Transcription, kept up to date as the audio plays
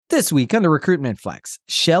This week on the Recruitment Flex,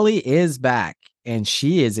 Shelly is back and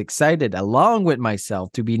she is excited, along with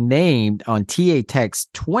myself, to be named on TA Tech's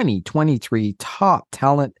 2023 Top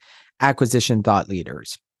Talent Acquisition Thought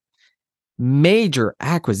Leaders. Major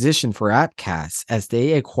acquisition for Appcast as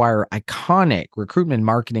they acquire iconic recruitment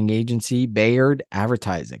marketing agency Bayard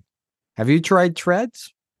Advertising. Have you tried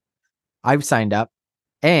Threads? I've signed up.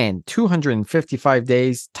 And 255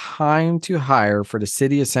 days time to hire for the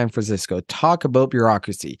city of San Francisco. Talk about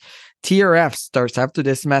bureaucracy. TRF starts after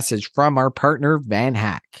this message from our partner,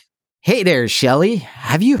 VanHack. Hey there, Shelly.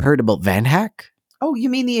 Have you heard about VanHack? Oh, you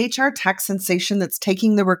mean the HR tech sensation that's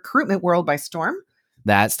taking the recruitment world by storm?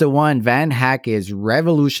 That's the one. VanHack is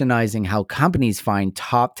revolutionizing how companies find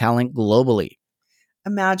top talent globally.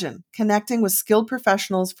 Imagine connecting with skilled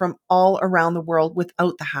professionals from all around the world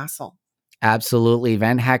without the hassle. Absolutely.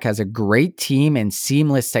 VanHack has a great team and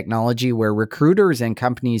seamless technology where recruiters and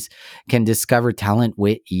companies can discover talent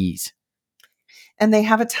with ease. And they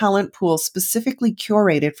have a talent pool specifically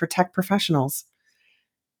curated for tech professionals.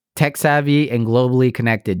 Tech savvy and globally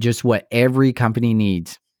connected, just what every company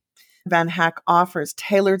needs. VanHack offers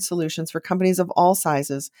tailored solutions for companies of all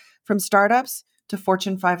sizes, from startups to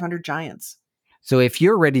Fortune 500 giants. So if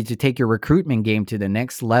you're ready to take your recruitment game to the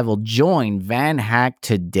next level, join VanHack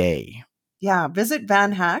today. Yeah, visit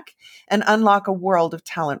VanHack and unlock a world of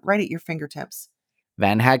talent right at your fingertips.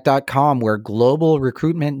 VanHack.com, where global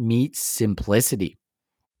recruitment meets simplicity.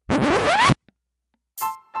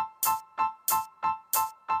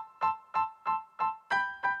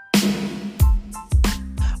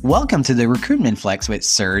 Welcome to the Recruitment Flex with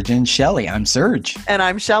Serge and Shelly. I'm Serge. And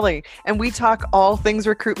I'm Shelly. And we talk all things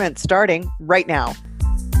recruitment starting right now.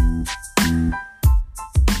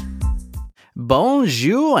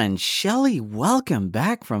 Bonjour, and Shelly, welcome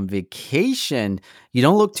back from vacation. You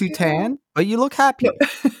don't look too tan, but you look happy.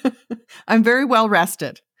 I'm very well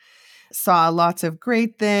rested. Saw lots of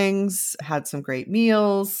great things, had some great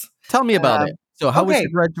meals. Tell me about it. So how was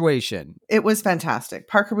your graduation? It was fantastic.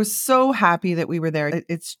 Parker was so happy that we were there.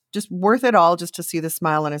 It's just worth it all just to see the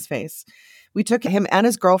smile on his face. We took him and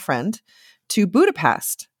his girlfriend to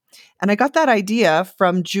Budapest. And I got that idea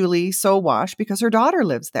from Julie Sowash because her daughter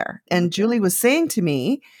lives there. And Julie was saying to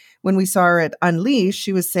me when we saw her at Unleash,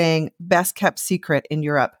 she was saying, best kept secret in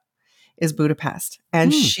Europe is Budapest.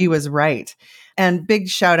 And she was right. And big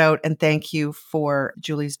shout out and thank you for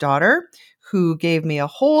Julie's daughter, who gave me a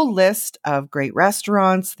whole list of great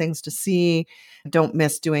restaurants, things to see. Don't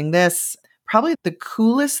miss doing this. Probably the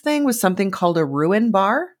coolest thing was something called a ruin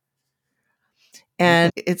bar.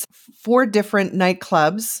 And it's 4 different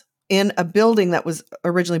nightclubs in a building that was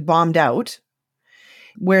originally bombed out,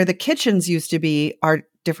 where the kitchens used to be are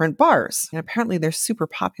different bars. And apparently they're super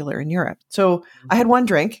popular in Europe. So I had one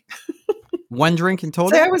drink. One drink in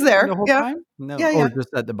total? So I was there. The whole time? No. Yeah. Or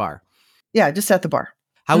just at the bar? Yeah, just at the bar.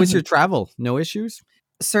 How was your travel? No issues?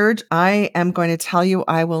 Serge, I am going to tell you,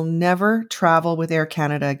 I will never travel with Air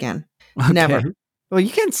Canada again. Okay. Never. Well,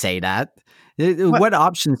 you can't say that. What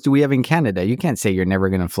options do we have in Canada? You can't say you're never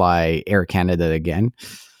going to fly Air Canada again.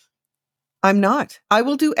 I'm not. I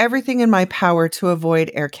will do everything in my power to avoid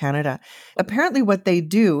Air Canada. Apparently what they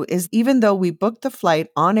do is, even though we booked the flight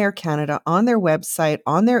on Air Canada, on their website,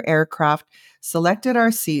 on their aircraft, selected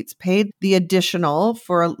our seats, paid the additional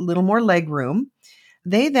for a little more leg room,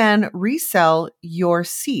 they then resell your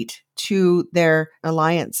seat to their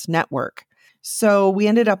alliance network. So we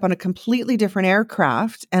ended up on a completely different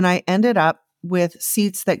aircraft, and I ended up with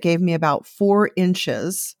seats that gave me about 4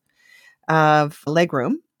 inches of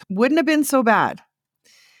legroom. Wouldn't have been so bad,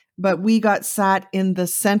 but we got sat in the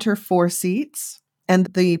center 4 seats, and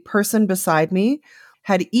the person beside me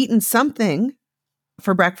had eaten something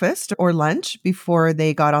for breakfast or lunch before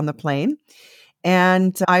they got on the plane.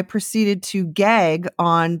 And I proceeded to gag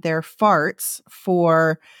on their farts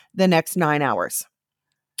for the next 9 hours.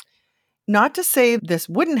 Not to say this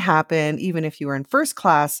wouldn't happen even if you were in first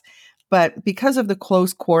class, but because of the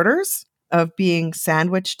close quarters of being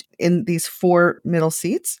sandwiched in these 4 middle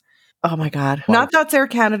seats. Oh my God. Not that's Air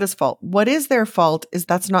Canada's fault. What is their fault is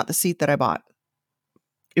that's not the seat that I bought.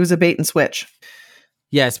 It was a bait and switch.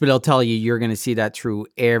 Yes, but I'll tell you, you're going to see that through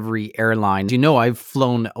every airline. You know, I've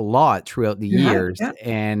flown a lot throughout the years,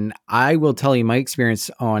 and I will tell you my experience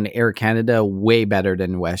on Air Canada, way better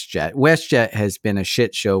than WestJet. WestJet has been a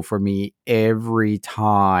shit show for me every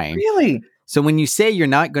time. Really? So when you say you're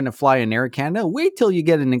not going to fly in Air Canada, wait till you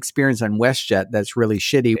get an experience on WestJet that's really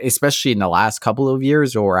shitty, especially in the last couple of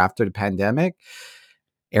years or after the pandemic.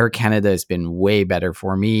 Air Canada has been way better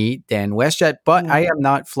for me than WestJet, but I have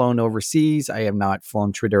not flown overseas. I have not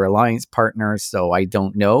flown through their alliance partners, so I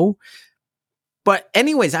don't know. But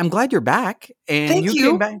anyways, I'm glad you're back, and Thank you came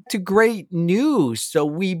you. back to great news. So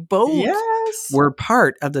we both Yes. were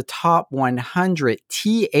part of the top 100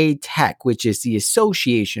 TA Tech, which is the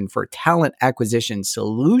Association for Talent Acquisition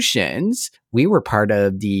Solutions. We were part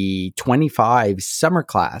of the 25 summer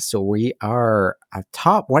class. So we are a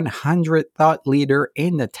top 100 thought leader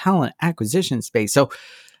in the talent acquisition space. So Ooh,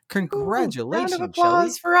 congratulations, round of Shelley.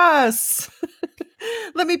 applause for us.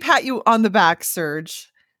 Let me pat you on the back, Serge,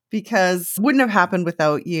 because it wouldn't have happened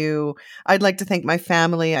without you. I'd like to thank my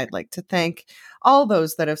family. I'd like to thank all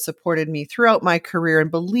those that have supported me throughout my career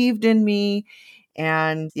and believed in me.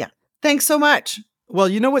 And yeah, thanks so much. Well,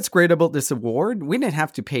 you know what's great about this award? We didn't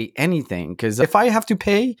have to pay anything, because if I have to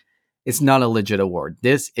pay, it's not a legit award.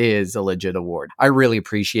 This is a legit award. I really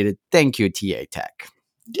appreciate it. Thank you, TA Tech.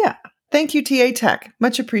 Yeah. Thank you, TA Tech.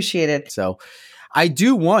 Much appreciated. So I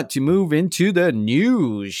do want to move into the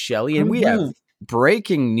news, Shelley, and we have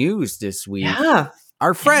breaking news this week. Yeah.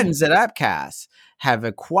 Our friends at Appcast have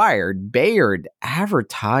acquired Bayard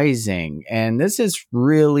Advertising. And this is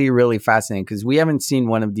really, really fascinating because we haven't seen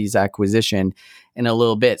one of these acquisition in a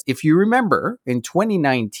little bit. If you remember, in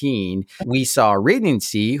 2019, we saw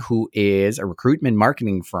Radiancy, who is a recruitment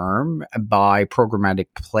marketing firm, buy programmatic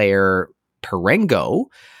player Perengo.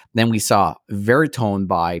 Then we saw Veritone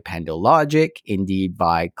buy PandoLogic, Indeed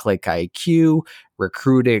buy ClickIQ,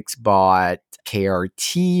 Recruitix bought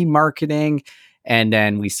KRT Marketing, and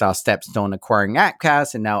then we saw Stepstone acquiring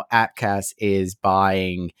Appcast, and now Appcast is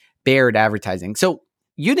buying Bayard Advertising. So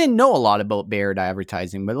you didn't know a lot about Bayard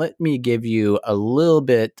Advertising, but let me give you a little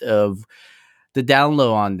bit of the down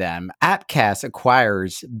low on them. Appcast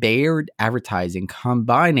acquires Bayard Advertising,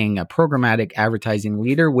 combining a programmatic advertising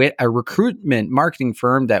leader with a recruitment marketing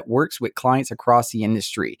firm that works with clients across the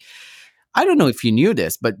industry. I don't know if you knew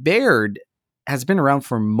this, but Bayard has been around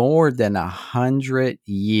for more than 100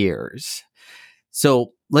 years.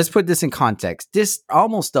 So let's put this in context. This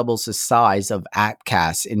almost doubles the size of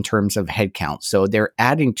Appcast in terms of headcount. So they're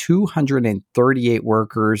adding 238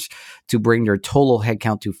 workers to bring their total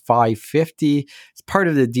headcount to 550. As part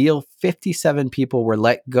of the deal, 57 people were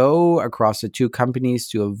let go across the two companies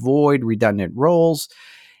to avoid redundant roles.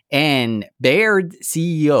 And Bayard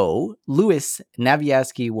CEO Louis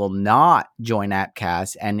Naviaski will not join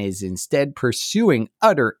Appcast and is instead pursuing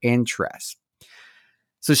other interests.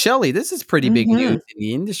 So, Shelley, this is pretty big news in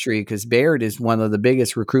the industry because Bayard is one of the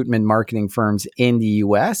biggest recruitment marketing firms in the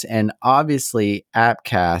US. And obviously,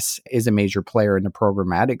 Appcast is a major player in the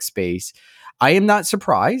programmatic space. I am not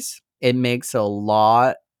surprised. It makes a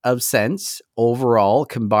lot of sense overall,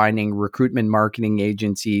 combining recruitment marketing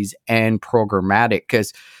agencies and programmatic,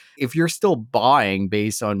 because if you're still buying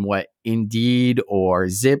based on what Indeed or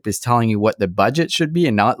Zip is telling you what the budget should be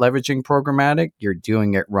and not leveraging programmatic, you're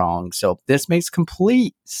doing it wrong. So this makes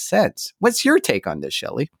complete sense. What's your take on this,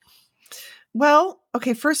 Shelley? Well,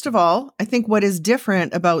 okay, first of all, I think what is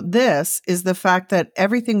different about this is the fact that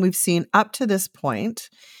everything we've seen up to this point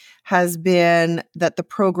has been that the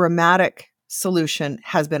programmatic solution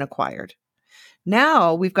has been acquired.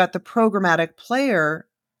 Now we've got the programmatic player,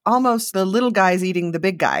 almost the little guy's eating the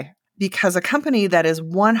big guy, because a company that is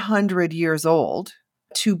 100 years old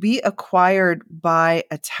to be acquired by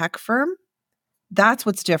a tech firm, that's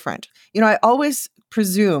what's different. You know, I always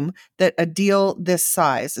presume that a deal this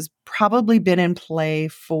size has probably been in play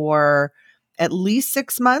for at least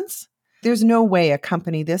 6 months. There's no way a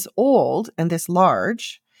company this old and this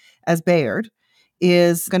large as Bayard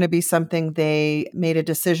is going to be something they made a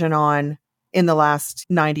decision on in the last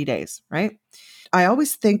 90 days, right? I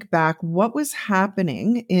always think back, what was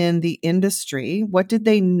happening in the industry? What did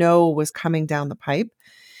they know was coming down the pipe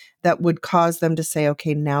that would cause them to say,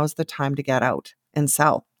 okay, now's the time to get out and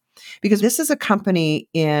sell? Because this is a company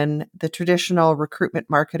in the traditional recruitment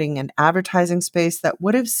marketing and advertising space that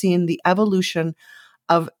would have seen the evolution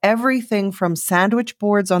of everything from sandwich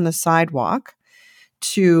boards on the sidewalk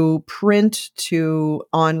to print to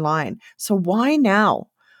online. So why now?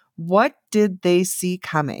 What did they see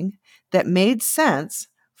coming that made sense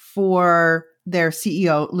for their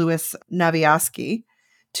CEO, Louis Naviaski,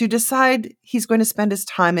 to decide he's going to spend his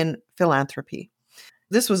time in philanthropy?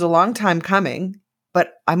 This was a long time coming,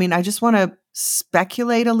 but I mean, I just want to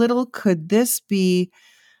speculate a little. Could this be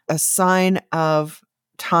a sign of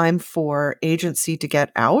time for agency to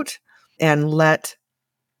get out and let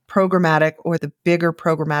programmatic or the bigger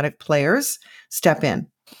programmatic players step in?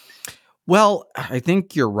 Well, I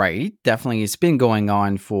think you're right. Definitely. It's been going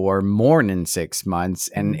on for more than 6 months.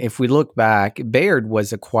 And if we look back, Bayard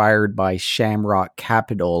was acquired by Shamrock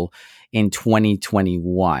Capital in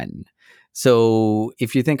 2021. So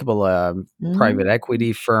if you think about a private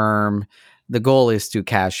equity firm the goal is to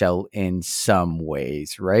cash out in some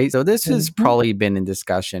ways, right? So this has Mhm. probably been in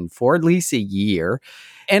discussion for at least a year.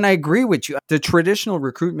 And I agree with you. The traditional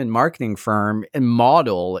recruitment marketing firm and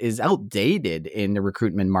model is outdated in the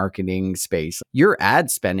recruitment marketing space. Your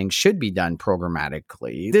ad spending should be done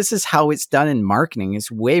programmatically. This is how it's done in marketing.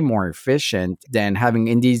 It's way more efficient than having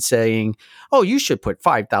Indeed saying, oh, you should put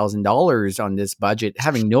 $5,000 on this budget,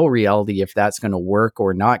 having no reality if that's going to work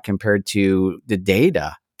or not compared to the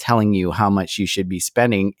data telling you how much you should be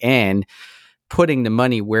spending and putting the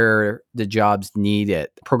money where the jobs need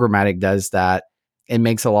it. Programmatic does that. It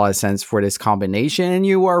makes a lot of sense for this combination. And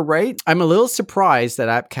you are right. I'm a little surprised that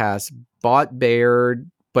Appcast bought Baird,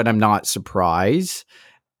 but I'm not surprised.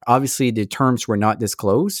 Obviously, the terms were not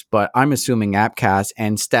disclosed, but I'm assuming Appcast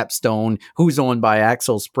and Stepstone, who's owned by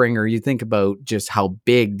Axel Springer, you think about just how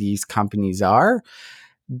big these companies are,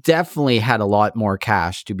 definitely had a lot more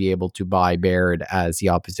cash to be able to buy Baird as the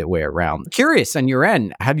opposite way around. Curious on your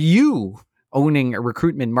end, have you, owning a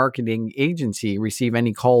recruitment marketing agency, receive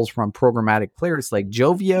any calls from programmatic players like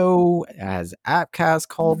Jovio? Has Appcast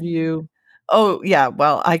called you? Oh, yeah.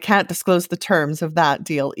 Well, I can't disclose the terms of that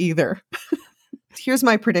deal either. Here's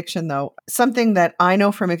my prediction, though. Something that I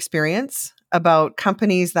know from experience about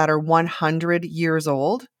companies that are 100 years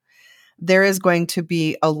old, there is going to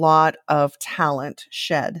be a lot of talent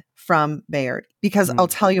shed from Baird. Because I'll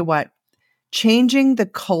tell you what, changing the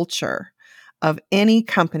culture of any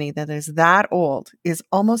company that is that old is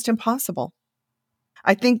almost impossible.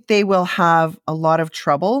 I think they will have a lot of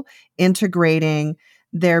trouble integrating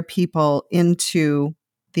their people into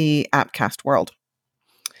the Appcast world.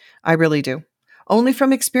 I really do. Only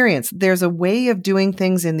from experience. There's a way of doing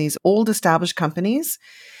things in these old established companies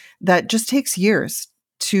that just takes years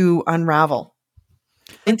to unravel.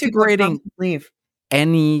 And people come Integrating and leave.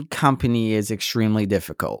 any company is extremely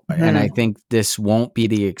difficult. And I Mhm. think this won't be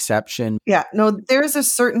the exception. Yeah, no, there's a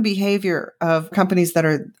certain behavior of companies that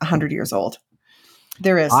are 100 years old.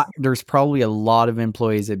 There is. There's probably a lot of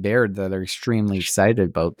employees at Baird that are extremely excited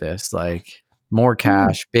about this. Like more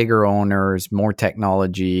cash, bigger owners, more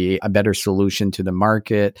technology, a better solution to the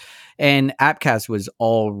market. And Appcast was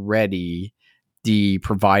already the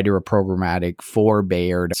provider of programmatic for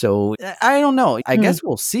Baird. So I don't know. I guess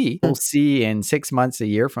we'll see. We'll see in 6 months, a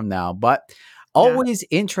year from now. But Yeah. always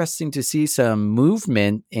interesting to see some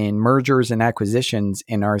movement in mergers and acquisitions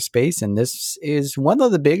in our space. And this is one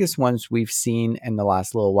of the biggest ones we've seen in the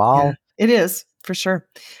last little while. Yeah, it is for sure.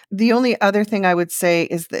 The only other thing I would say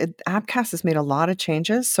is that Appcast has made a lot of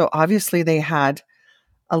changes. So obviously they had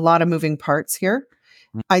a lot of moving parts here.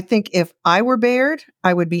 I think if I were Baird,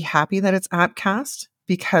 I would be happy that it's Appcast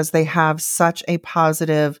because they have such a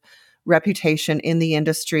positive reputation in the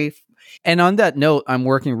industry. And on that note, I'm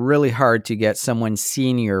working really hard to get someone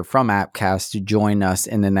senior from Appcast to join us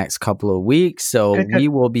in the next couple of weeks. So Good, good. we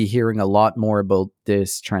will be hearing a lot more about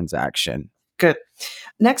this transaction. Good.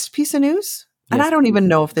 Next piece of news. And Yes, I don't please. even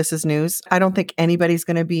know if this is news. I don't think anybody's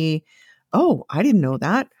going to be, oh, I didn't know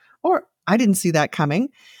that, or I didn't see that coming.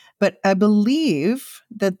 But I believe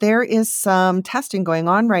that there is some testing going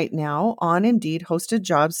on right now on Indeed hosted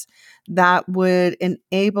jobs that would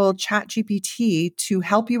enable ChatGPT to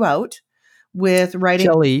help you out with writing.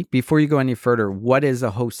 Shelly, before you go any further, what is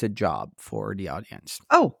a hosted job for the audience?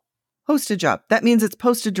 Oh, hosted job. That means it's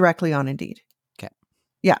posted directly on Indeed. Okay.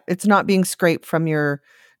 Yeah, it's not being scraped from your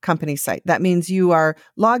company site. That means you are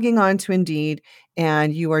logging on to Indeed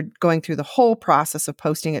and you are going through the whole process of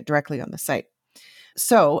posting it directly on the site.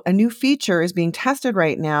 So a new feature is being tested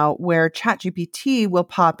right now where ChatGPT will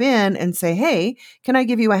pop in and say, hey, can I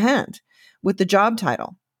give you a hand with the job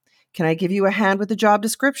title? Can I give you a hand with the job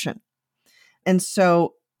description? And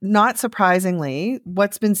so, not surprisingly,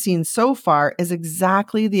 what's been seen so far is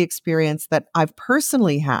exactly the experience that I've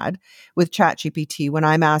personally had with ChatGPT when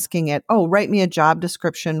I'm asking it, oh, write me a job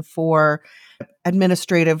description for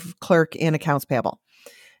administrative clerk in accounts payable.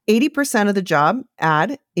 80% of the job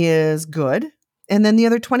ad is good. And then the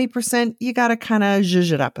other 20%, you got to kind of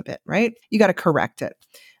zhuzh it up a bit, right? You got to correct it.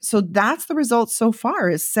 So that's the result so far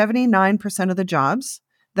is 79% of the jobs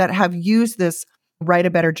that have used this write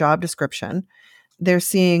a better job description, they're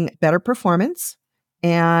seeing better performance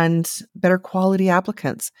and better quality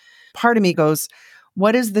applicants. Part of me goes,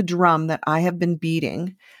 what is the drum that I have been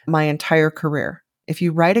beating my entire career? If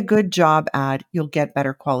you write a good job ad, you'll get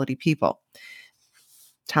better quality people.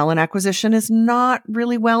 Talent acquisition is not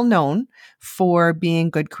really well known for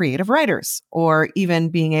being good creative writers or even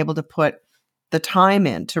being able to put the time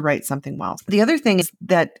in to write something well. The other thing is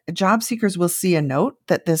that job seekers will see a note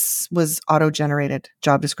that this was auto-generated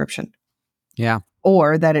job description. Yeah.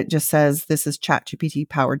 Or that it just says this is ChatGPT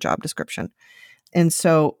powered job description. And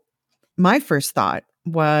so my first thought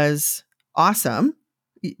was awesome.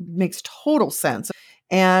 It makes total sense.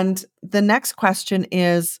 And the next question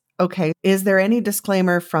is, okay, is there any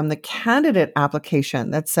disclaimer from the candidate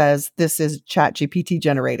application that says this is ChatGPT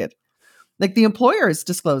generated? Like the employer is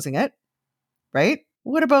disclosing it, right?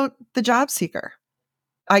 What about the job seeker?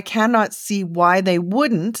 I cannot see why they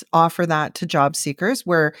wouldn't offer that to job seekers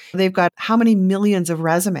where they've got how many millions of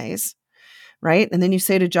resumes, right? And then you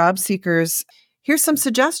say to job seekers, here's some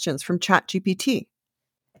suggestions from ChatGPT.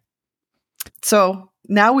 So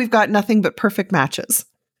now we've got nothing but perfect matches.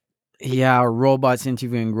 Yeah, robots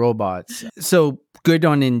interviewing robots. So good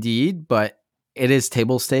on Indeed, but it is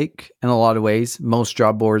table stake in a lot of ways. Most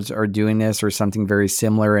job boards are doing this or something very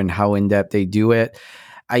similar in how in-depth they do it.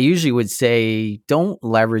 I usually would say don't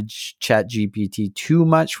leverage ChatGPT too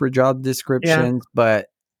much for job descriptions, but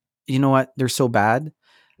you know what? They're so bad.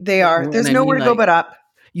 They are. And There's I nowhere mean, to go like, but up.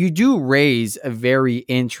 you do raise a very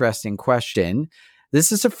interesting question.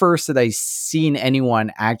 This is the first that I've seen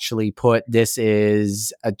anyone actually put this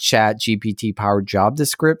is a Chat GPT powered job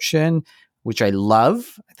description, which I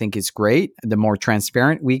love. I think it's great. The more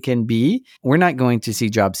transparent we can be, we're not going to see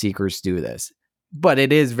job seekers do this. But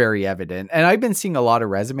it is very evident. And I've been seeing a lot of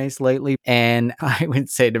resumes lately, and I would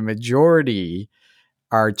say the majority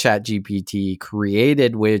are ChatGPT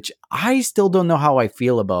created, which I still don't know how I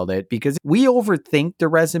feel about it because we overthink the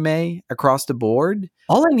resume across the board.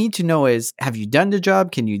 All I need to know is, have you done the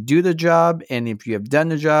job? Can you do the job? And if you have done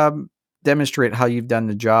the job, demonstrate how you've done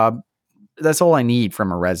the job. That's all I need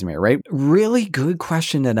from a resume, right? Really good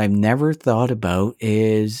question that I've never thought about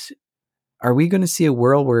is, are we going to see a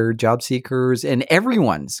world where job seekers and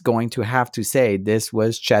everyone's going to have to say this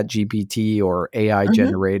was ChatGPT or AI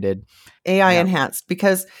generated? AI Yeah. enhanced,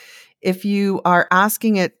 because if you are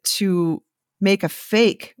asking it to make a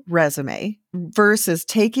fake resume versus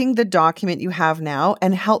taking the document you have now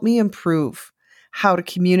and help me improve how to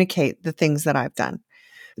communicate the things that I've done,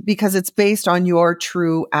 because it's based on your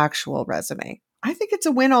true actual resume, I think it's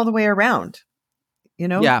a win all the way around. You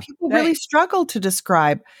know, Yeah. people really struggle to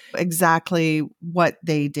describe exactly what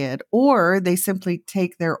they did, or they simply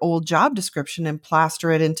take their old job description and plaster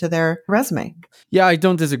it into their resume. Yeah, I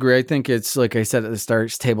don't disagree. I think it's like I said at the start,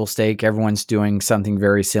 it's table stake. Everyone's doing something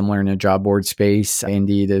very similar in a job board space.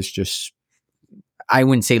 Indeed is just, I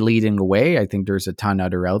wouldn't say leading the way. I think there's a ton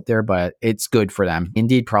other out there, but it's good for them.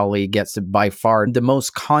 Indeed probably gets by far the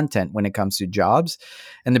most content when it comes to jobs,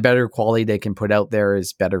 and the better quality they can put out there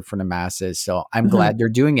is better for the masses. So I'm glad they're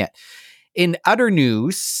doing it. In other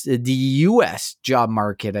news, the US job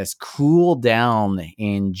market has cooled down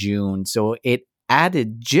in June. So it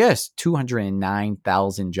added just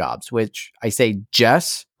 209,000 jobs, which I say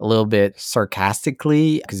just a little bit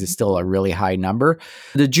sarcastically because it's still a really high number.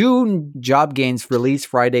 The June job gains released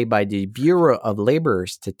Friday by the Bureau of Labor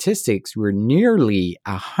Statistics were nearly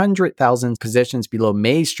 100,000 positions below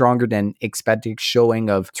May's stronger than expected showing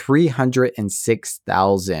of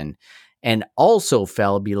 306,000. And also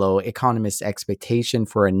fell below economists' expectation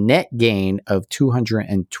for a net gain of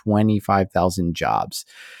 225,000 jobs.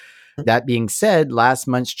 That being said, last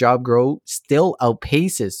month's job growth still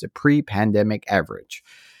outpaces the pre-pandemic average.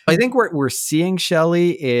 I think what we're seeing,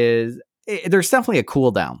 Shelley, is there's definitely a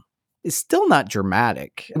cool down. It's still not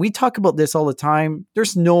dramatic. We talk about this all the time.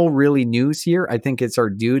 There's no really news here. I think it's our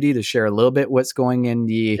duty to share a little bit what's going in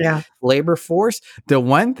the labor force. The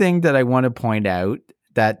one thing that I want to point out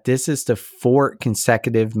that this is the fourth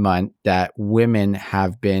consecutive month that women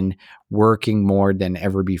have been working more than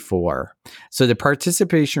ever before. So the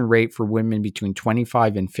participation rate for women between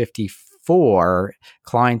 25 and 54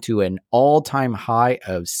 climbed to an all-time high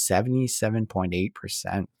of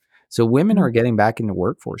 77.8%. So women are getting back in the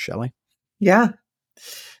workforce, Shelley. Yeah,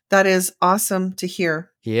 that is awesome to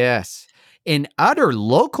hear. Yes. In other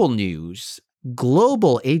local news,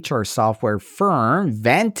 global HR software firm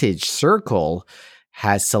Vantage Circle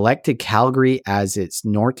has selected Calgary as its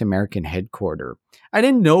North American headquarters. I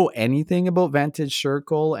didn't know anything about Vantage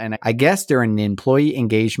Circle, and I guess they're an employee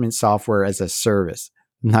engagement software as a service.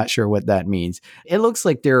 I'm not sure what that means. It looks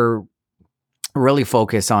like they're really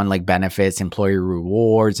focused on like benefits, employee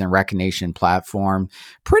rewards, and recognition platform.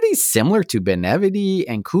 Pretty similar to Benevity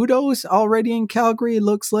and Kudos already in Calgary, it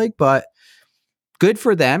looks like, but good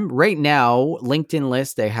for them. Right now, LinkedIn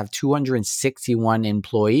list, they have 261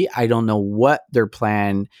 employee. I don't know what their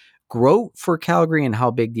plan growth for Calgary and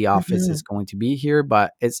how big the office is going to be here,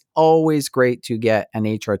 but it's always great to get an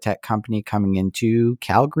HR tech company coming into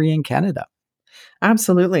Calgary and Canada.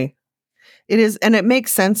 Absolutely. It is. And it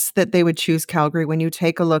makes sense that they would choose Calgary when you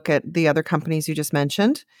take a look at the other companies you just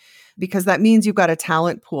mentioned, because that means you've got a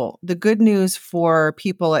talent pool. The good news for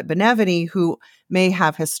people at Benevity who may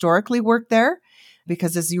have historically worked there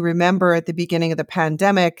because, as you remember, at the beginning of the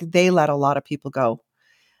pandemic, they let a lot of people go.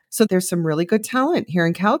 So there's some really good talent here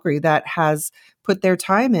in Calgary that has put their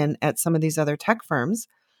time in at some of these other tech firms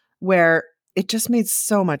where it just made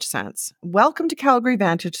so much sense. Welcome to Calgary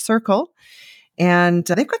Vantage Circle. And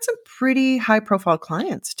they've got some pretty high profile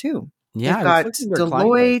clients too. Yeah, They've I was got looking at their client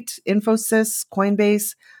list. Deloitte, Infosys,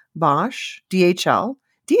 Coinbase, Bosch, DHL.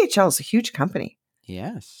 DHL is a huge company,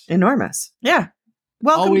 Yes. enormous. Yeah.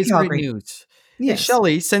 Welcome to Always great Calgary. news. Hey, Yes.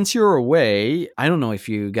 Shelly, since you're away, I don't know if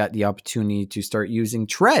you got the opportunity to start using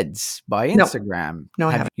Threads by No. Instagram. No,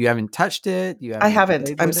 I haven't. You haven't touched it? You I haven't haven't.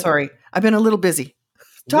 played I'm with it? sorry. I've been a little busy.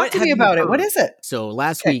 Talk What to have me you about it. What heard? is it? So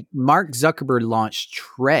last Okay. week, Mark Zuckerberg launched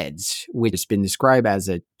Threads, which has been described as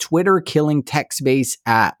a Twitter-killing text-based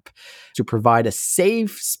app to provide a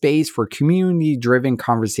safe space for community-driven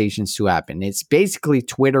conversations to happen. It's basically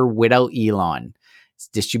Twitter without Elon. It's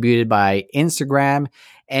distributed by Instagram,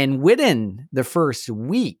 and within the first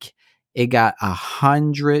week, it got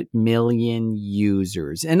 100 million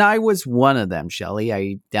users. And I was one of them, Shelly.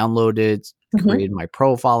 I downloaded, created my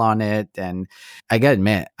profile on it, and I gotta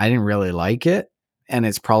admit, I didn't really like it. And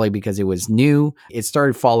it's probably because it was new. It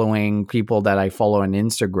started following people that I follow on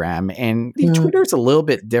Instagram. And the Twitter is a little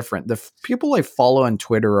bit different. The people I follow on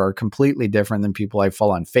Twitter are completely different than people I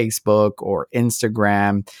follow on Facebook or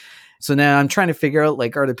Instagram. So now I'm trying to figure out,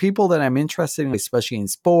 like, are the people that I'm interested in, especially in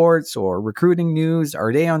sports or recruiting news,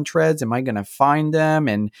 are they on Threads? Am I going to find them?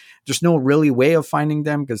 And there's no really way of finding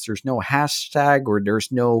them because there's no hashtag or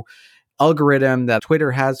there's no algorithm that Twitter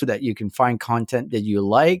has so that you can find content that you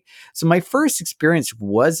like. So my first experience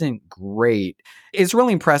wasn't great. It's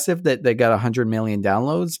really impressive that they got 100 million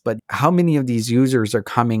downloads, but how many of these users are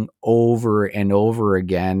coming over and over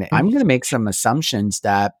again? I'm going to make some assumptions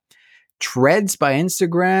that Threads by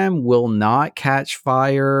Instagram will not catch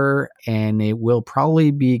fire and it will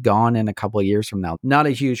probably be gone in a couple of years from now. Not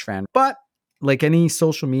a huge fan, but like any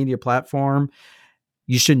social media platform,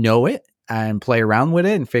 you should know it and play around with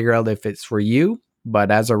it and figure out if it's for you.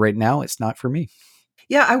 But as of right now, it's not for me.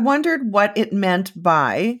 Yeah, I wondered what it meant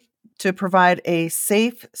by to provide a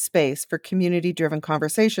safe space for community driven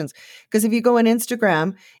conversations. Because if you go on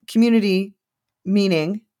Instagram, community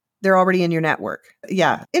meaning they're already in your network.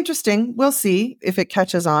 Yeah, interesting. We'll see if it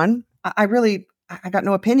catches on. I got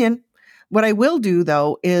no opinion. What I will do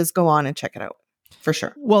though is go on and check it out for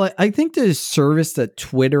sure. Well, I think the service that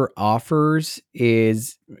Twitter offers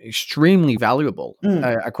is extremely valuable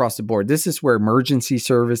across the board. This is where emergency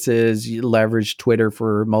services, you leverage Twitter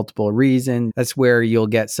for multiple reasons. That's where you'll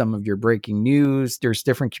get some of your breaking news. There's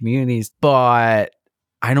different communities, but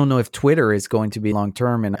I don't know if Twitter is going to be long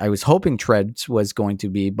term, and I was hoping Threads was going to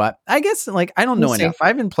be, but I guess like I don't know enough. I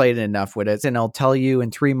haven't played enough with it, and I'll tell you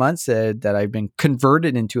in 3 months that I've been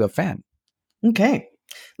converted into a fan. Okay,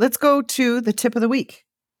 let's go to the tip of the week.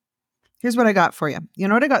 Here's what I got for you. You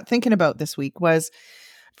know what I got thinking about this week was,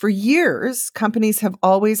 for years, companies have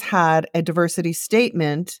always had a diversity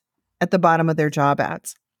statement at the bottom of their job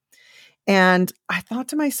ads, and I thought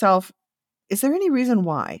to myself, is there any reason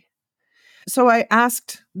why? So I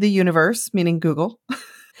asked the universe, meaning Google,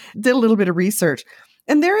 did a little bit of research,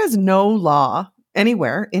 and there is no law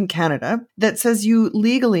anywhere in Canada that says you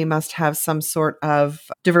legally must have some sort of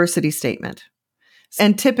diversity statement.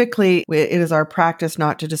 And typically it is our practice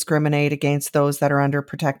not to discriminate against those that are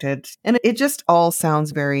underprotected. And it just all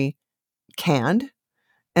sounds very canned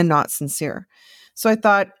and not sincere. So I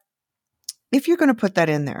thought, if you're going to put that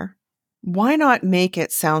in there, why not make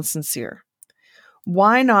it sound sincere?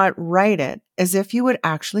 Why not write it as if you would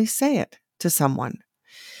actually say it to someone?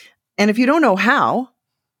 And if you don't know how,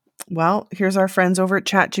 well, here's our friends over at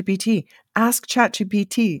ChatGPT. Ask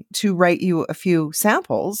ChatGPT to write you a few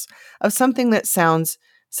samples of something that sounds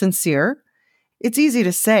sincere. It's easy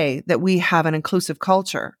to say that we have an inclusive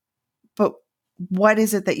culture, but what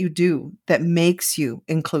is it that you do that makes you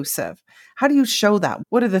inclusive? How do you show that?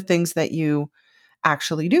 What are the things that you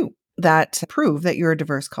actually do that prove that you're a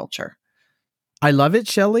diverse culture? I love it,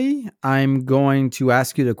 Shelly. I'm going to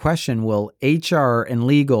ask you the question, will HR and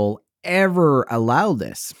legal ever allow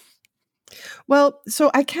this? Well, so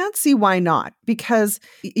I can't see why not, because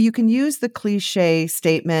you can use the cliche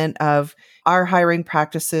statement of our hiring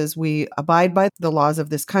practices, we abide by the laws of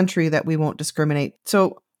this country that we won't discriminate.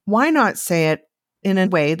 So why not say it in a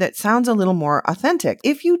way that sounds a little more authentic?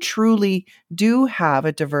 If you truly do have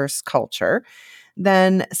a diverse culture,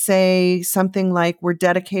 then say something like, we're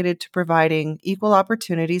dedicated to providing equal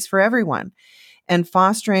opportunities for everyone and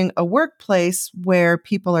fostering a workplace where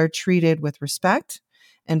people are treated with respect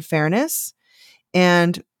and fairness.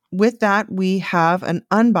 And with that, we have an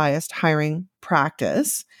unbiased hiring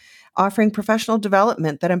practice. offering professional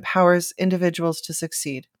development that empowers individuals to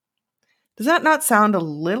succeed. Does that not sound a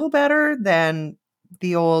little better than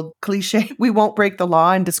the old cliche? We won't break the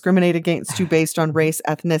law and discriminate against you based on race,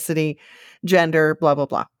 ethnicity, gender, blah, blah,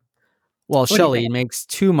 blah. Well, What do you Shelley, think? it makes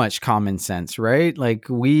too much common sense, right? Like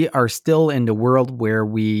we are still in the world where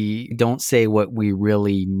we don't say what we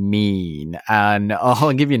really mean. And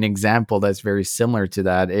I'll give you an example that's very similar to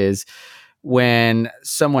that is when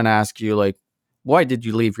someone asks you like, why did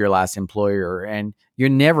you leave your last employer? And you're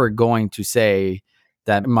never going to say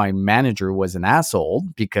that my manager was an asshole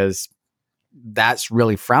because that's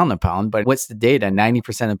really frowned upon. But what's the data?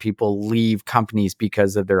 90% of people leave companies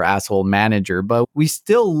because of their asshole manager. But we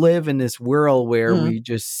still live in this world where Mm. we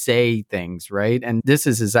just say things, right? And this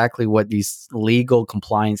is exactly what these legal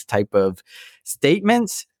compliance type of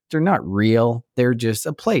statements, they're not real. They're just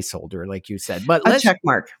a placeholder, like you said. But A let's check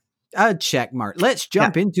mark. a check mark. Let's Yeah.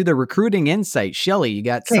 jump into the recruiting insight. Shelley, you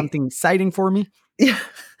got Okay. something exciting for me? Yeah.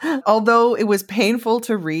 Although it was painful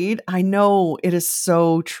to read, I know it is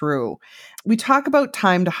so true. We talk about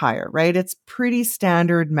time to hire, right? It's pretty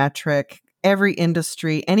standard metric. Every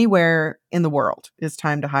industry, anywhere in the world is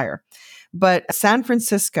time to hire. But San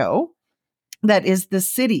Francisco, that is the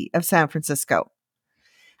city of San Francisco,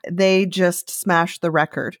 they just smashed the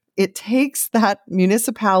record. It takes that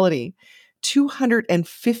municipality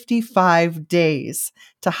 255 days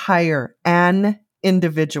to hire an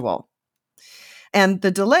individual. And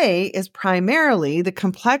the delay is primarily the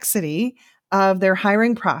complexity of their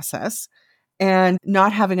hiring process and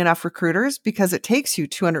not having enough recruiters because it takes you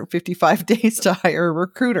 255 days to hire a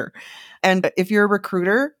recruiter. And if you're a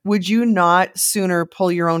recruiter, would you not sooner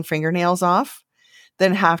pull your own fingernails off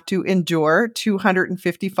than have to endure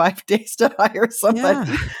 255 days to hire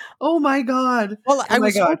somebody? Yeah. Oh my God. Well, Oh I my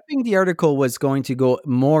was God. hoping the article was going to go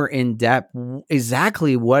more in depth.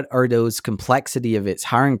 Exactly what are those complexity of its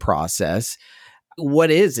hiring process?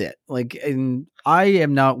 What is it? Like, and I have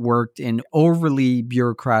not worked in overly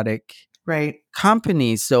bureaucratic Right.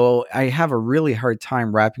 companies, so I have a really hard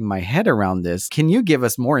time wrapping my head around this. Can you give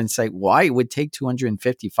us more insight why it would take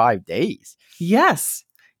 255 days? Yes.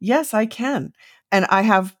 Yes, I can. And I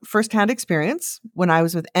have firsthand experience when I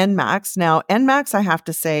was with NMAX. Now, NMAX, I have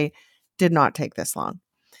to say, did not take this long.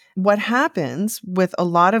 What happens with a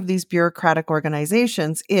lot of these bureaucratic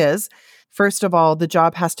organizations is, first of all, the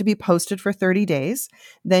job has to be posted for 30 days.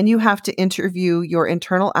 Then you have to interview your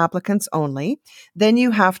internal applicants only. Then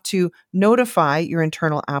you have to notify your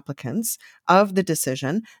internal applicants of the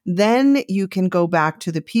decision. Then you can go back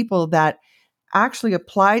to the people that actually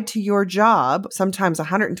applied to your job sometimes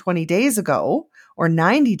 120 days ago or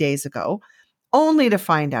 90 days ago, only to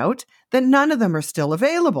find out that none of them are still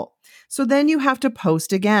available. So then you have to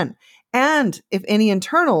post again. And if any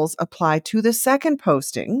internals apply to the second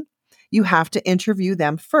posting, you have to interview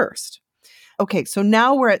them first. Okay, so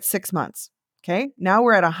now we're at 6 months. Okay, now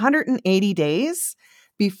we're at 180 days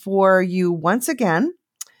before you once again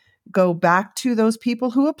go back to those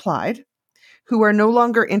people who applied, who are no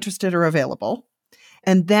longer interested or available.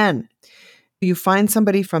 And then you find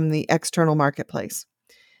somebody from the external marketplace.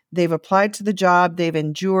 They've applied to the job, they've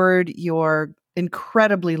endured your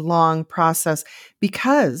incredibly long process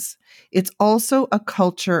because it's also a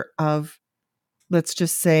culture of, let's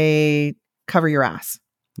just say, cover your ass.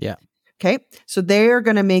 Yeah. Okay. So they're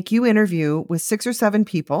going to make you interview with 6 or 7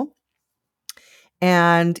 people.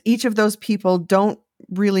 And each of those people don't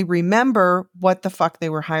really remember what the fuck they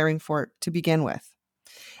were hiring for to begin with.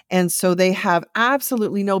 And so they have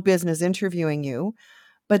absolutely no business interviewing you.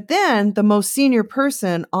 But then the most senior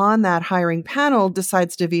person on that hiring panel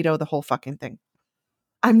decides to veto the whole fucking thing.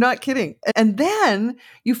 I'm not kidding. And then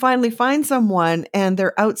you finally find someone and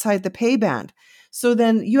they're outside the pay band. So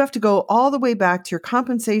then you have to go all the way back to your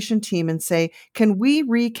compensation team and say, can we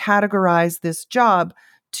recategorize this job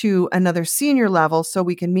to another senior level so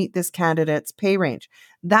we can meet this candidate's pay range?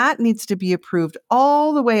 That needs to be approved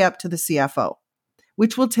all the way up to the CFO,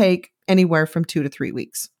 which will take anywhere from 2 to 3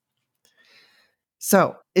 weeks.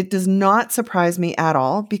 So it does not surprise me at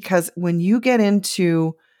all because when you get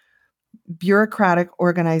into bureaucratic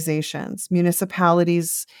organizations,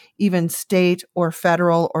 municipalities, even state or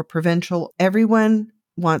federal or provincial, everyone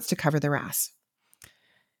wants to cover their ass.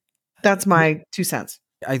 That's my 2 cents.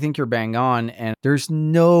 I think you're bang on, and there's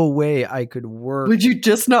no way I could work. Would you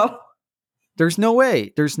just know? There's no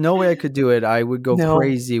way. There's no way I could do it. I would go No.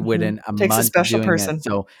 crazy within a Takes a month special doing person. it.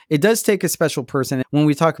 So it does take a special person. When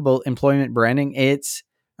we talk about employment branding, it's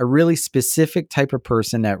a really specific type of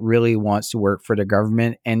person that really wants to work for the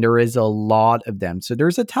government. And there is a lot of them. So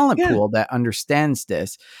there's a talent Yeah. pool that understands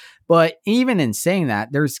this. But even in saying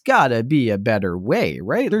that, there's got to be a better way,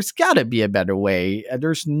 right? There's got to be a better way.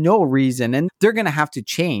 There's no reason. And they're going to have to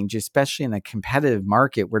change, especially in a competitive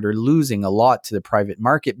market where they're losing a lot to the private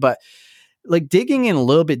market. But like digging in a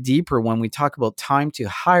little bit deeper when we talk about time to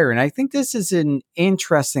hire, and I think this is an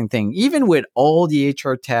interesting thing, even with all the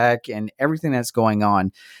HR tech and everything that's going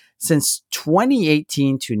on, since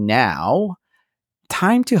 2018 to now,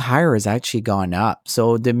 time to hire has actually gone up.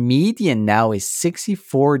 So the median now is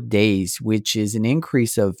 64 days, which is an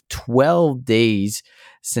increase of 12 days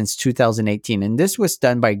since 2018. And this was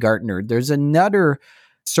done by Gartner. There's another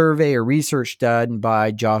survey or research done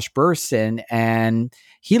by Josh Burson, and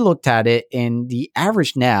he looked at it, and the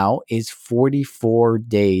average now is 44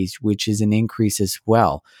 days, which is an increase as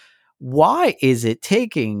well. Why is it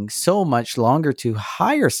taking so much longer to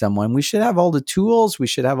hire someone? We should have all the tools. We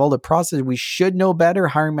should have all the process. We should know better.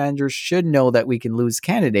 Hiring managers should know that we can lose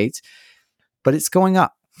candidates, but it's going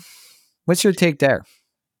up. What's your take there?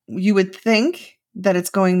 You would think that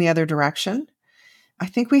it's going the other direction. I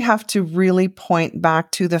think we have to really point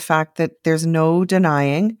back to the fact that there's no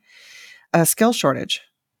denying a skill shortage.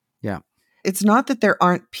 Yeah. It's not that there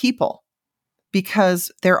aren't people,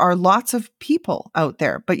 because there are lots of people out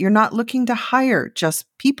there, but you're not looking to hire just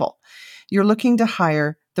people. You're looking to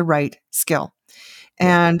hire the right skill.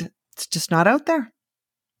 And it's just not out there.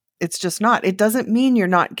 It's just not. It doesn't mean you're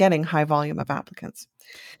not getting high volume of applicants.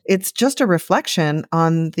 It's just a reflection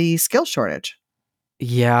on the skill shortage.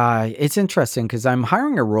 Yeah, it's interesting because I'm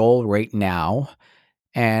hiring a role right now,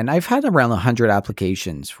 and I've had around 100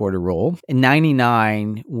 applications for the role, and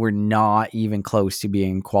 99 were not even close to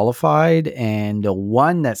being qualified. And the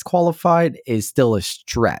one that's qualified is still a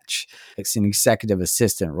stretch. It's an executive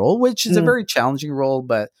assistant role, which is a very challenging role,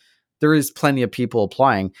 but there is plenty of people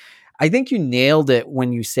applying. I think you nailed it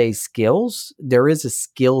when you say skills. There is a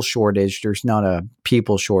skill shortage. There's not a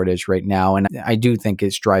people shortage right now. And I do think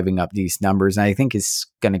it's driving up these numbers. And I think it's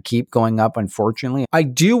going to keep going up, unfortunately. I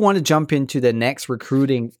do want to jump into the next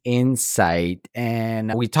recruiting insight.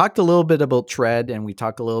 And we talked a little bit about Tread, and we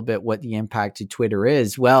talked a little bit what the impact to Twitter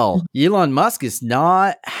is. Well, Elon Musk is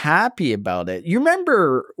not happy about it. You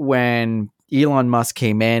remember when Elon Musk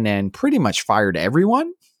came in and pretty much fired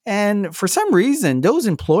everyone? And for some reason, those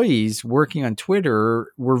employees working on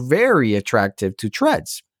Twitter were very attractive to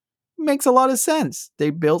Threads. Makes a lot of sense. They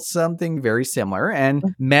built something very similar,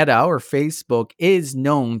 and Meta or Facebook is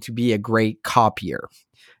known to be a great copier.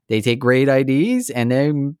 They take great ideas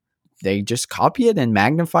and they just copy it and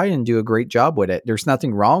magnify it and do a great job with it. There's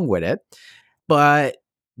nothing wrong with it. But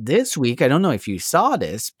this week, I don't know if you saw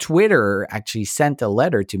this, Twitter actually sent a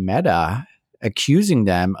letter to Meta accusing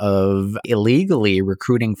them of illegally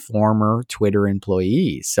recruiting former Twitter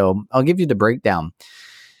employees. So I'll give you the breakdown.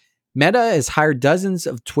 Meta has hired dozens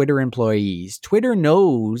of Twitter employees. Twitter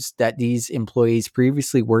knows that these employees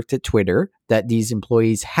previously worked at Twitter, that these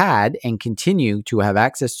employees had and continue to have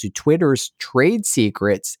access to Twitter's trade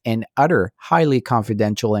secrets and other highly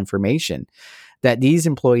confidential information, that these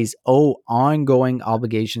employees owe ongoing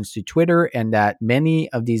obligations to Twitter, and that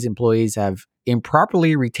many of these employees have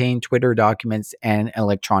improperly retained Twitter documents and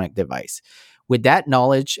electronic device. With that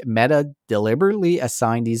knowledge, Meta deliberately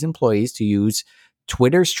assigned these employees to use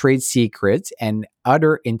Twitter's trade secrets and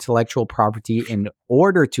other intellectual property in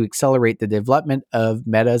order to accelerate the development of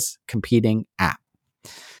Meta's competing app.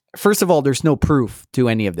 First of all, there's no proof to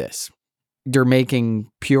any of this. They're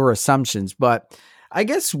making pure assumptions, but I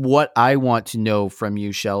guess what I want to know from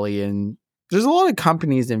you, Shelley, and there's a lot of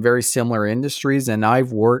companies in very similar industries, and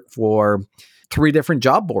I've worked for 3 different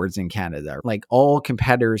job boards in Canada, like all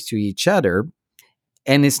competitors to each other,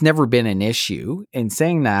 and it's never been an issue. In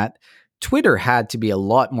saying that, Twitter had to be a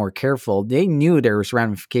lot more careful. They knew there was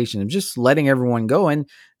ramifications of just letting everyone go, and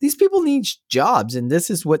these people need jobs, and this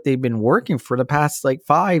is what they've been working for the past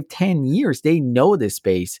 5-10 years. They know this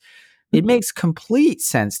space. It makes complete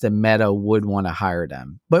sense that Meta would want to hire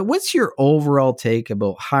them. But what's your overall take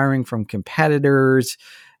about hiring from competitors?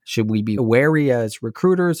 Should we be wary as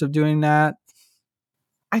recruiters of doing that?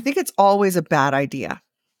 I think it's always a bad idea.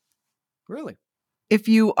 Really? If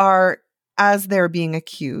you are, as they're being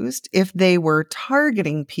accused, if they were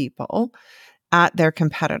targeting people at their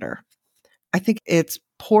competitor, I think it's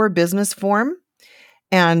poor business form.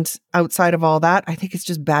 And outside of all that, I think it's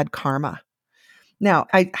just bad karma. Now,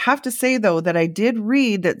 I have to say, though, that I did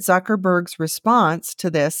read that Zuckerberg's response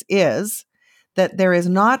to this is that there is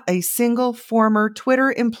not a single former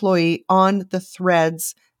Twitter employee on the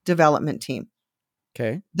Threads development team.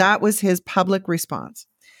 Okay. That was his public response.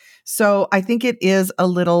 So I think it is a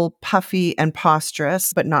little puffy and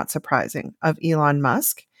posturous, but not surprising of Elon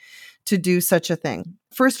Musk to do such a thing.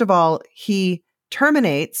 First of all, he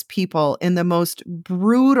terminates people in the most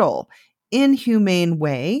brutal, inhumane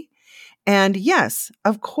way. And yes,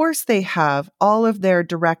 of course, they have all of their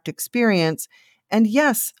direct experience. And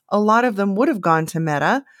yes, a lot of them would have gone to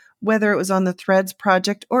Meta, whether it was on the Threads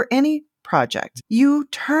project or any project. You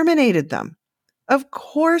terminated them. Of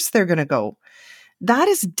course, they're going to go. That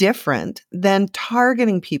is different than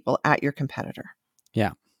targeting people at your competitor.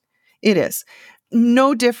 Yeah. It is.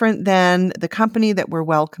 No different than the company that we're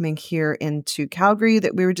welcoming here into Calgary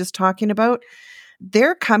that we were just talking about.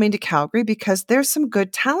 They're coming to Calgary because there's some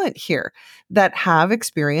good talent here that have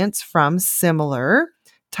experience from similar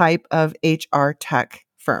type of HR tech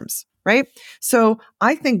firms, right? So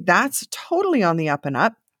I think that's totally on the up and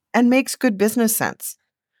up and makes good business sense.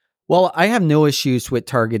 Well, I have no issues with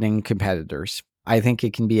targeting competitors. I think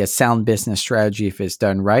it can be a sound business strategy if it's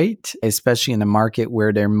done right, especially in a market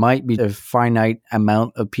where there might be a finite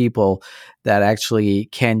amount of people that actually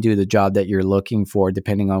can do the job that you're looking for,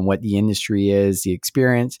 depending on what the industry is, the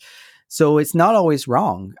experience. So it's not always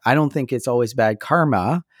wrong. I don't think it's always bad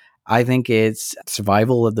karma. I think it's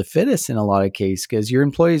survival of the fittest in a lot of cases, because your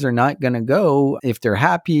employees are not going to go if they're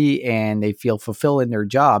happy and they feel fulfilled in their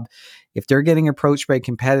job. If they're getting approached by a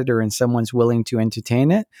competitor and someone's willing to entertain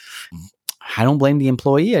it, I don't blame the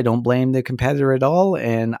employee. I don't blame the competitor at all.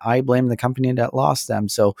 And I blame the company that lost them.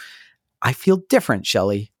 So I feel different,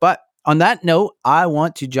 Shelley. But on that note, I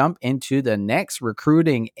want to jump into the next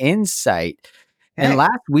recruiting insight. And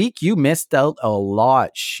last week, you missed out a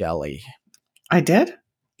lot, Shelley. I did?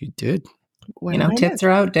 You did. What tits are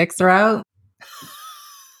out, dicks are out.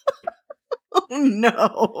 Oh,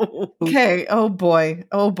 no. Okay. Oh, boy.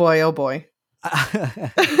 Oh, boy. Oh, boy.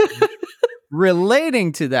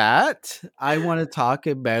 Relating to that, I want to talk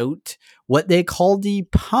about what they call the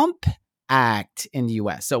Pump Act in the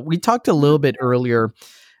US. So we talked a little bit earlier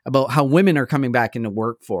about how women are coming back in the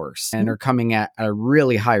workforce and are coming at a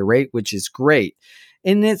really high rate, which is great.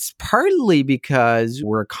 And it's partly because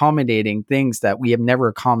we're accommodating things that we have never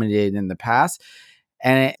accommodated in the past.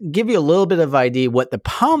 And give you a little bit of idea what the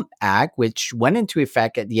Pump Act, which went into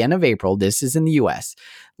effect at the end of April, this is in the US,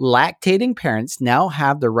 lactating parents now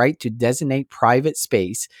have the right to designate private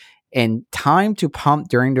space and time to pump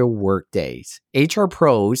during their work days. HR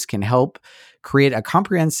pros can help create a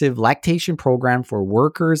comprehensive lactation program for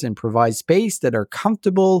workers and provide space that are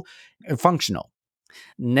comfortable and functional.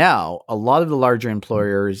 Now, a lot of the larger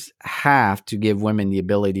employers have to give women the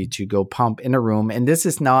ability to go pump in a room. And this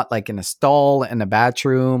is not like in a stall, in a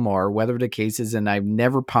bathroom, or whatever the case is. And I've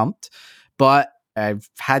never pumped, but I've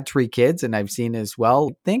had 3 kids and I've seen as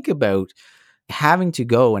well. Think about having to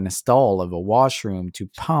go in a stall of a washroom to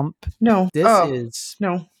pump. No. This is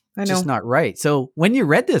no. I know. just not right. So when you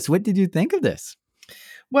read this, what did you think of this?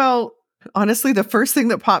 Well, honestly, the first thing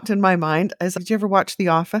that popped in my mind is, did you ever watch The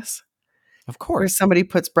Office? Of Where course. somebody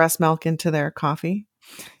puts breast milk into their coffee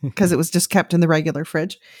because it was just kept in the regular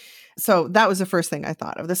fridge. So that was the first thing I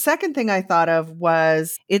thought of. The second thing I thought of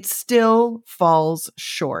was it still falls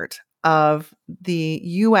short of the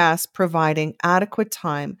US providing adequate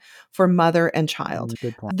time for mother and child.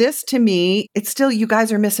 Good point. This to me, it's still, you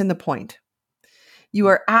guys are missing the point. You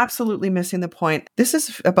are absolutely missing the point. This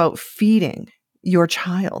is about feeding your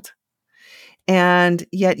child. And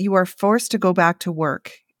yet you are forced to go back to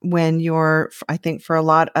work when you're, I think for a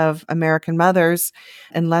lot of American mothers,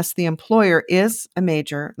 unless the employer is a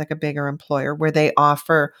major, like a bigger employer where they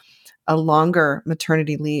offer a longer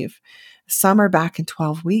maternity leave, some are back in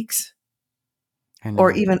 12 weeks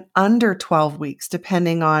or even under 12 weeks,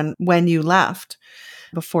 depending on when you left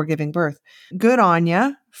before giving birth. Good on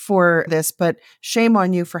you for this, but shame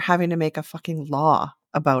on you for having to make a fucking law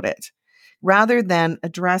about it rather than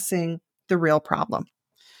addressing the real problem.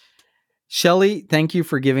 Shelley, thank you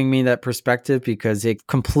for giving me that perspective because it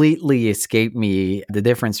completely escaped me the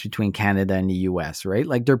difference between Canada and the US, right?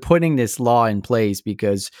 Like they're putting this law in place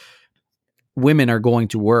because women are going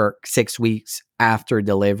to work 6 weeks after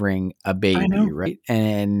delivering a baby, right?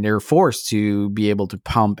 And they're forced to be able to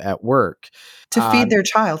pump at work. To feed their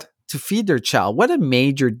child. To feed their child. What a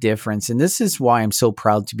major difference. And this is why I'm so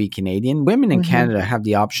proud to be Canadian. Women in Canada have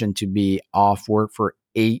the option to be off work for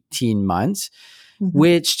 18 months.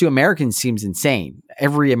 Which to Americans seems insane.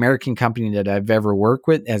 Every American company that I've ever worked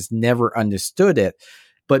with has never understood it.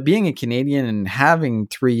 But being a Canadian and having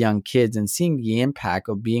 3 young kids and seeing the impact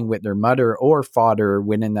of being with their mother or father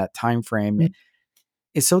within that time frame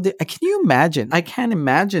is so. Can you imagine? I can't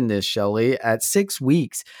imagine this, Shelley. At 6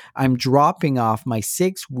 weeks, I'm dropping off my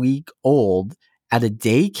 6-week-old at a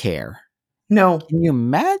daycare. No, Can you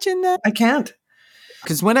imagine that? I can't.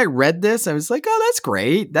 Because when I read this, I was like, oh, that's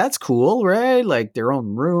great. That's cool, right? Like their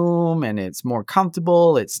own room and it's more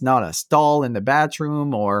comfortable. It's not a stall in the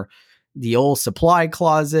bathroom or the old supply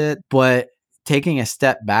closet. But taking a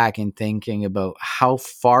step back and thinking about how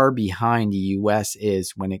far behind the US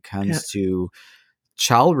is when it comes to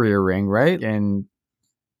child rearing, right? And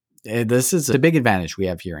this is a big advantage we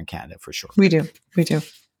have here in Canada for sure. We do.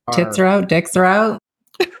 Tits are out, dicks are out.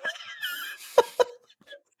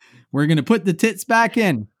 We're going to put the tits back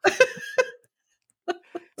in.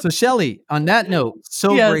 So, Shelley, on that note,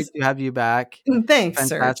 great to have you back. Thanks,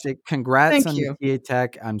 Fantastic. Serge. Congrats on you. the TA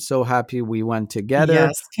Tech. I'm so happy we went together.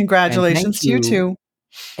 Yes, congratulations to you too.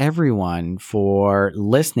 Everyone for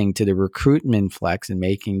listening to the Recruitment Flex and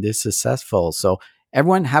making this successful. So,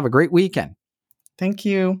 everyone, have a great weekend. Thank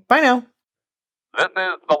you. Bye now. This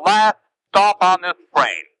is the last stop on this train.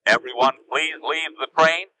 Everyone, please leave the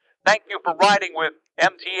train. Thank you for riding with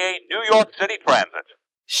MTA New York City Transit.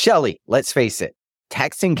 Shelley, let's face it,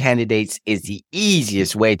 texting candidates is the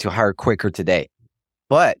easiest way to hire quicker today.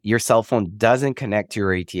 But your cell phone doesn't connect to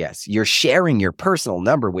your ATS. You're sharing your personal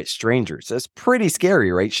number with strangers. That's pretty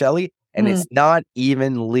scary, right, Shelley? And it's not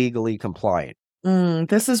even legally compliant.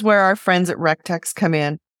 This is where our friends at RecText come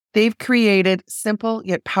in. They've created simple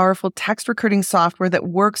yet powerful text recruiting software that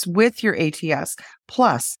works with your ATS.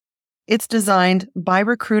 Plus, it's designed by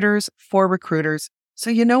recruiters for recruiters, so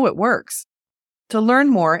you know it works. To learn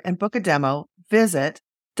more and book a demo, visit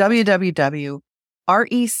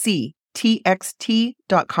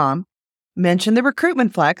www.rectxt.com, mention the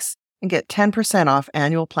Recruitment Flex, and get 10% off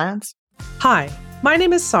annual plans. Hi, my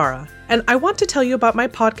name is Sarah, and I want to tell you about my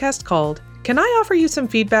podcast called Can I Offer You Some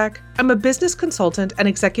Feedback? I'm a business consultant and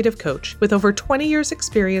executive coach with over 20 years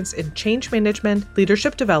experience in change management,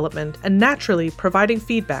 leadership development, and naturally providing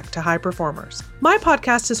feedback to high performers. My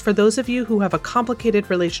podcast is for those of you who have a complicated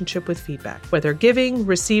relationship with feedback, whether giving,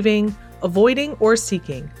 receiving, avoiding, or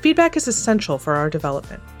seeking. Feedback is essential for our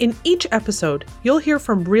development. In each episode, you'll hear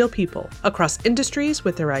from real people across industries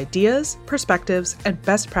with their ideas, perspectives, and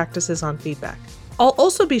best practices on feedback. I'll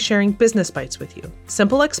also be sharing business bites with you,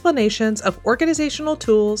 simple explanations of organizational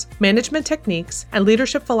tools, management techniques, and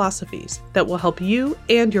leadership philosophies that will help you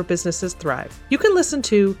and your businesses thrive. You can listen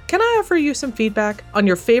to Can I Offer You Some Feedback on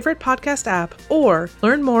your favorite podcast app or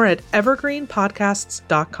learn more at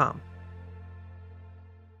evergreenpodcasts.com.